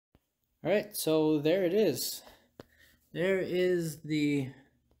All right, so there it is. There is the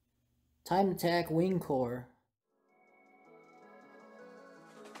Time Attack wing core.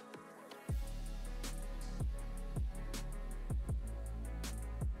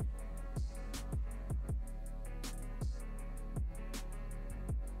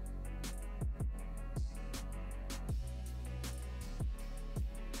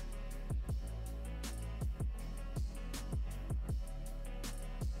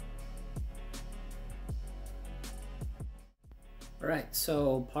 All right,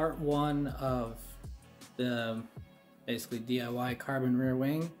 so part one of the basically DIY carbon rear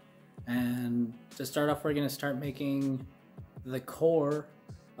wing. And to start off, we're gonna start making the core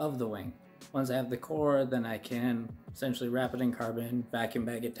of the wing. Once I have the core, then I can essentially wrap it in carbon, vacuum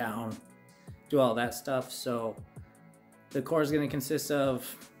bag it down, do all that stuff. So the core is gonna consist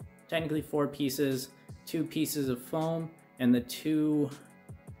of technically 4 pieces, 2 pieces of foam, and the 2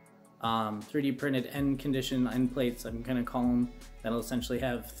 3D printed end condition end plates, I'm gonna call them, that'll essentially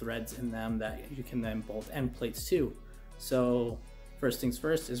have threads in them that you can then bolt end plates to. So first things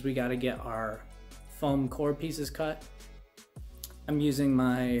first is we gotta get our foam core pieces cut. I'm using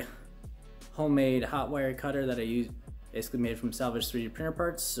my homemade hot wire cutter that I use, basically made from salvaged 3D printer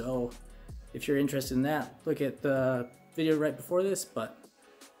parts. So if you're interested in that, look at the video right before this. But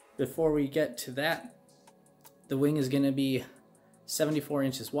before we get to that, the wing is gonna be 74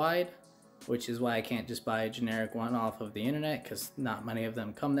 inches wide, which is why I can't just buy a generic one off of the internet, because not many of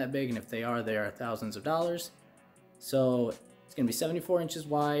them come that big, and if they are thousands of dollars. So it's gonna be 74 inches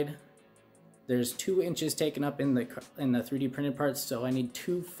wide. There's 2 inches taken up in the 3D printed parts, so I need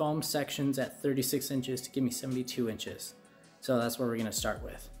 2 foam sections at 36 inches to give me 72 inches. So that's where we're gonna start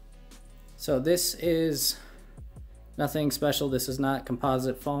with. So this is nothing special. This is not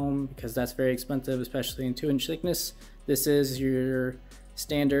composite foam, because that's very expensive, especially in 2-inch thickness. This is your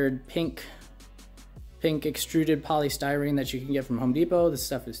standard pink extruded polystyrene that you can get from Home Depot. This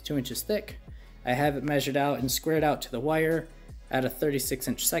stuff is 2 inches thick. I have it measured out and squared out to the wire at a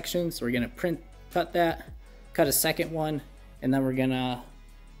 36-inch section. So we're gonna cut that, cut a second one, and then we're gonna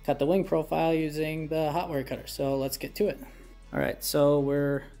cut the wing profile using the hot wire cutter. So let's get to it. All right, so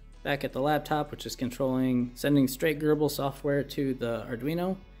we're back at the laptop, which is sending straight Gerbil software to the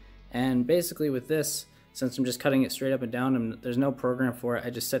Arduino. And basically with this, since I'm just cutting it straight up and down and there's no program for it, I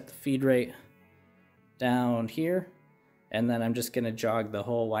just set the feed rate down here, and then I'm just gonna jog the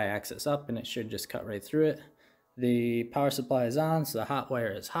whole y-axis up, and it should just cut right through it. The power supply is on, so the hot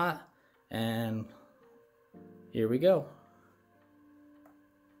wire is hot, and here we go.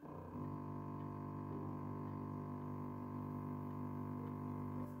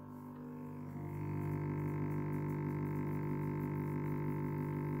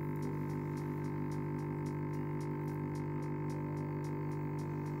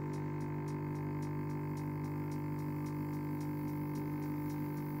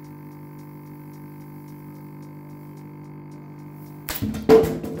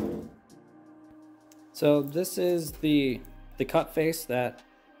 So this is the cut face that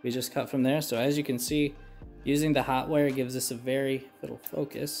we just cut from there. So as you can see, using the hot wire gives us a very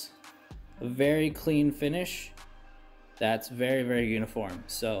clean finish that's very uniform.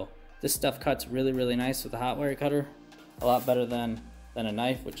 So this stuff cuts really nice with the hot wire cutter, a lot better than a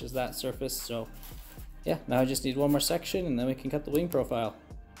knife, which is that surface. So yeah, now I just need one more section and then we can cut the wing profile.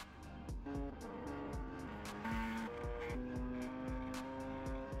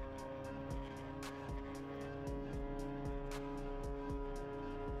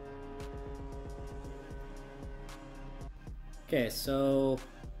 Okay, so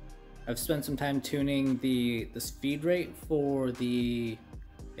I've spent some time tuning this feed rate for the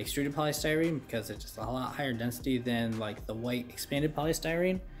extruded polystyrene, because it's just a lot higher density than like the white expanded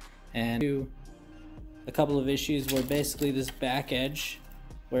polystyrene. And a couple of issues where basically this back edge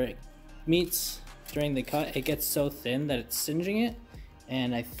where it meets during the cut, it gets so thin that it's singeing it.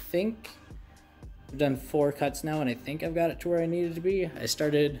 And I think I've done 4 cuts now, and I think I've got it to where I needed to be. I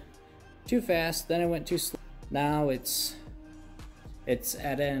started too fast, then I went too slow. Now it's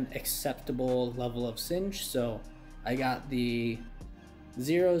at an acceptable level of singe, so I got the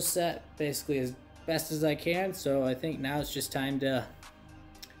zeros set basically as best as I can. So I think now it's just time to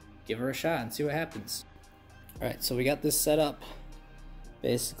give her a shot and see what happens. All right, so we got this set up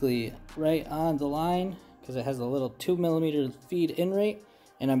basically right on the line, because it has a little 2mm feed in rate,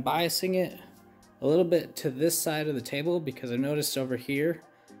 and I'm biasing it a little bit to this side of the table because I noticed over here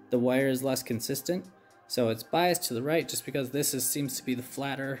the wire is less consistent. So it's biased to the right just because this seems to be the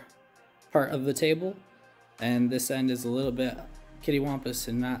flatter part of the table, and this end is a little bit kittywampus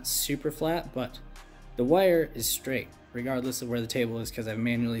and not super flat, but the wire is straight. regardless of where the table is, because I've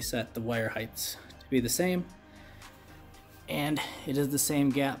manually set the wire heights to be the same. And it is the same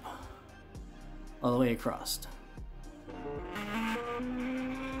gap all the way across.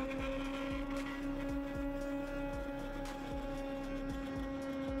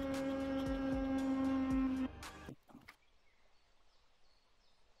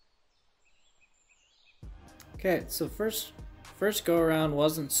 Okay, so first go around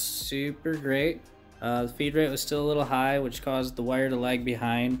wasn't super great. The feed rate was still a little high, which caused the wire to lag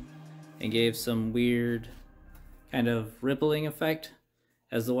behind and gave some weird kind of rippling effect.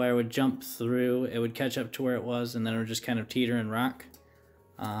 As the wire would jump through, it would catch up to where it was, and then it would just kind of teeter and rock.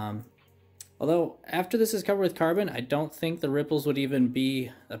 Although after this is covered with carbon, I don't think the ripples would even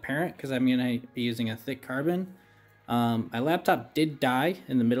be apparent, because I'm going to be using a thick carbon. My laptop did die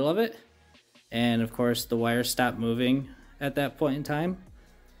in the middle of it, and of course the wire stopped moving at that point in time.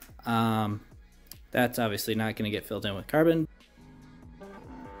 That's obviously not going to get filled in with carbon.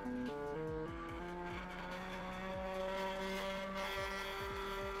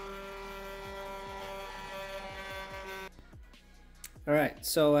 Alright,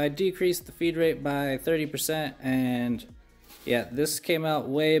 so I decreased the feed rate by 30%, and yeah, this came out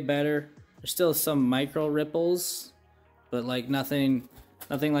way better. There's still some micro ripples, but like nothing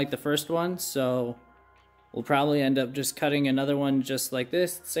like the first one, so we'll probably end up just cutting another one just like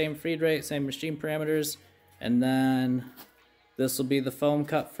this, same feed rate, same machine parameters, and then this will be the foam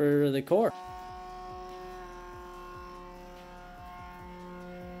cut for the core.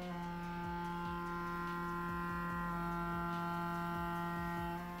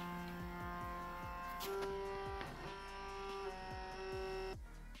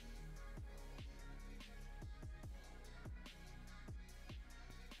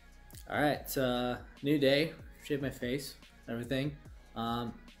 Alright, new day, shaved my face, everything.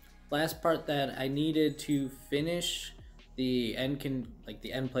 Last part that I needed to finish the end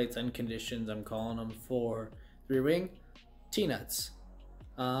plates, end conditions, I'm calling them, for rear wing, T-nuts.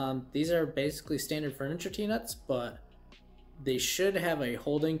 These are basically standard furniture T-nuts, but they should have a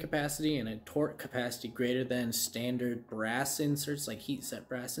holding capacity and a torque capacity greater than standard brass inserts, like heat set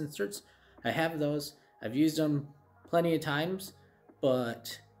brass inserts. I have those. I've used them plenty of times,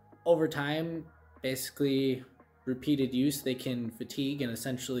 but over time, basically repeated use, they can fatigue, and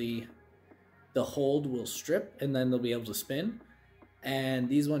essentially the hold will strip and then they'll be able to spin. And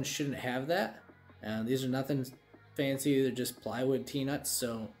these ones shouldn't have that. These are nothing fancy, they're just plywood T-nuts,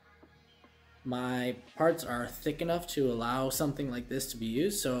 so my parts are thick enough to allow something like this to be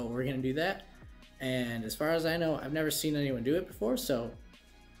used, so we're gonna do that. And as far as I know, I've never seen anyone do it before, so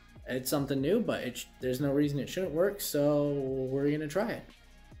it's something new, but there's no reason it shouldn't work, so we're gonna try it.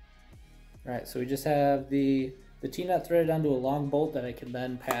 Alright, so we just have the T-nut threaded onto a long bolt that I can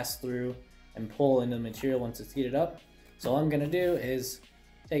then pass through and pull into the material once it's heated up. So all I'm going to do is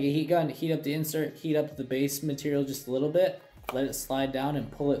take a heat gun, heat up the insert, heat up the base material just a little bit, let it slide down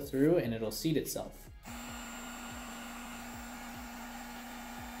and pull it through, and it'll seat itself.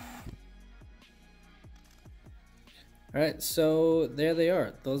 Alright, so there they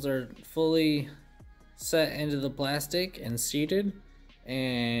are. Those are fully set into the plastic and seated,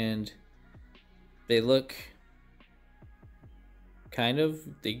 and they look kind of,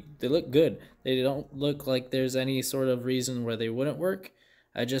 they look good. They don't look like there's any sort of reason where they wouldn't work.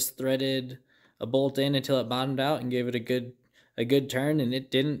 I just threaded a bolt in until it bottomed out and gave it a good turn, and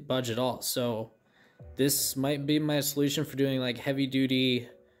it didn't budge at all. So this might be my solution for doing like heavy duty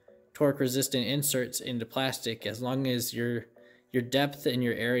torque resistant inserts into plastic, as long as your depth and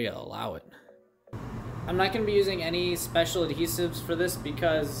your area allow it. I'm not going to be using any special adhesives for this,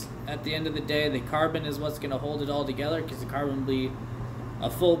 because at the end of the day the carbon is what's going to hold it all together, because the carbon will be a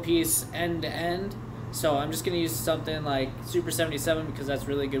full piece end to end. So I'm just going to use something like Super 77, because that's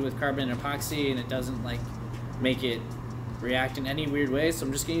really good with carbon and epoxy, and it doesn't like make it react in any weird way. So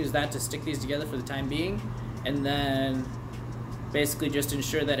I'm just going to use that to stick these together for the time being, and then basically just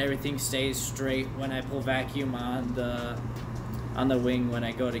ensure that everything stays straight when I pull vacuum on the wing when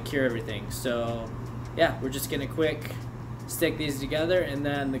I go to cure everything. So yeah, we're just gonna quick stick these together, and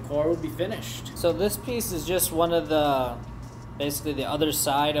then the core will be finished. So this piece is just one of basically the other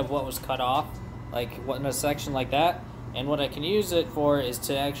side of what was cut off, like what in a section like that. And what I can use it for is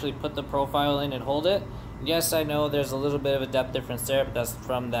to actually put the profile in and hold it. And yes, I know there's a little bit of a depth difference there, but that's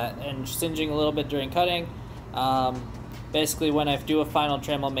from that and singeing a little bit during cutting. Basically when I do a final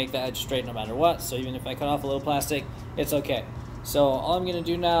trim, I'll make the edge straight no matter what, so even if I cut off a little plastic, it's okay. So all I'm gonna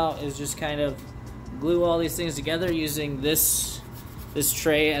do now is just kind of glue all these things together using this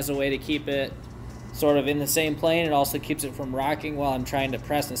tray as a way to keep it sort of in the same plane. It also keeps it from rocking while I'm trying to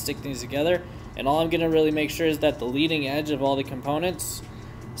press and stick things together. And all I'm gonna really make sure is that the leading edge of all the components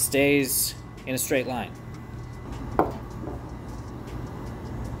stays in a straight line.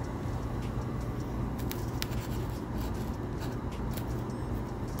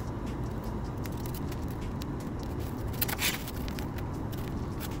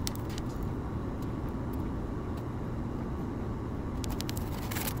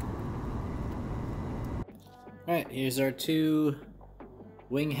 Alright, here's our two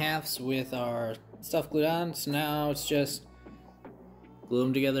wing halves with our stuff glued on. So now it's just glue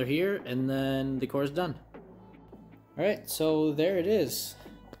them together here and then the core is done. Alright, so there it is.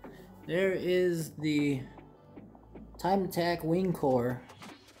 There is the Time Attack wing core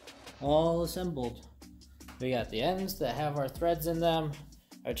all assembled. We got the ends that have our threads in them,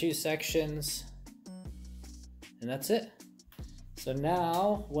 our two sections, and that's it. So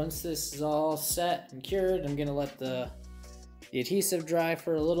now, once this is all set and cured, I'm gonna let the adhesive dry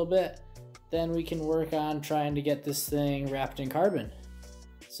for a little bit. Then we can work on trying to get this thing wrapped in carbon.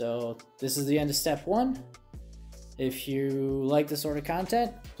 So this is the end of step one. If you like this sort of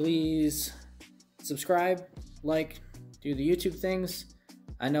content, please subscribe, like, do the YouTube things.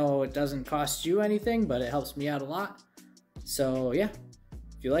 I know it doesn't cost you anything, but it helps me out a lot. So yeah,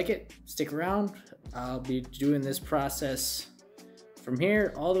 if you like it, stick around. I'll be doing this process from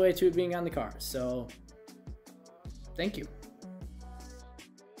here all the way to it being on the car. So thank you.